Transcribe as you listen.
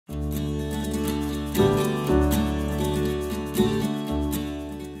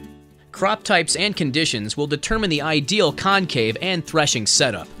Crop types and conditions will determine the ideal concave and threshing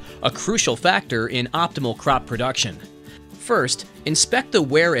setup, a crucial factor in optimal crop production. First, inspect the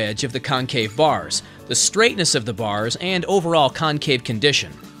wear edge of the concave bars, the straightness of the bars, and overall concave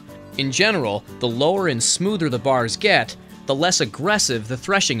condition. In general, the lower and smoother the bars get, the less aggressive the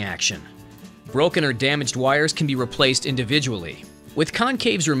threshing action. Broken or damaged wires can be replaced individually. With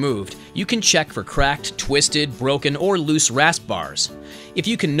concaves removed, you can check for cracked, twisted, broken, or loose rasp bars. If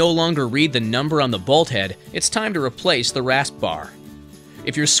you can no longer read the number on the bolt head, it's time to replace the rasp bar.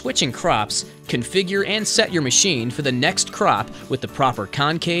 If you're switching crops, configure and set your machine for the next crop with the proper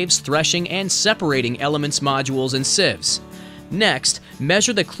concaves, threshing, and separating elements modules and sieves. Next,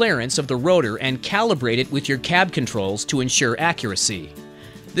 measure the clearance of the rotor and calibrate it with your cab controls to ensure accuracy.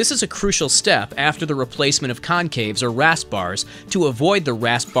 This is a crucial step after the replacement of concaves or rasp bars to avoid the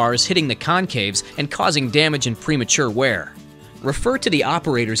rasp bars hitting the concaves and causing damage and premature wear. Refer to the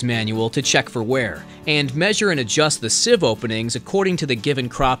operator's manual to check for wear, and measure and adjust the sieve openings according to the given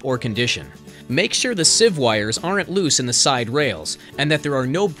crop or condition. Make sure the sieve wires aren't loose in the side rails, and that there are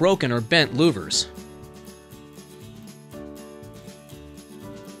no broken or bent louvers.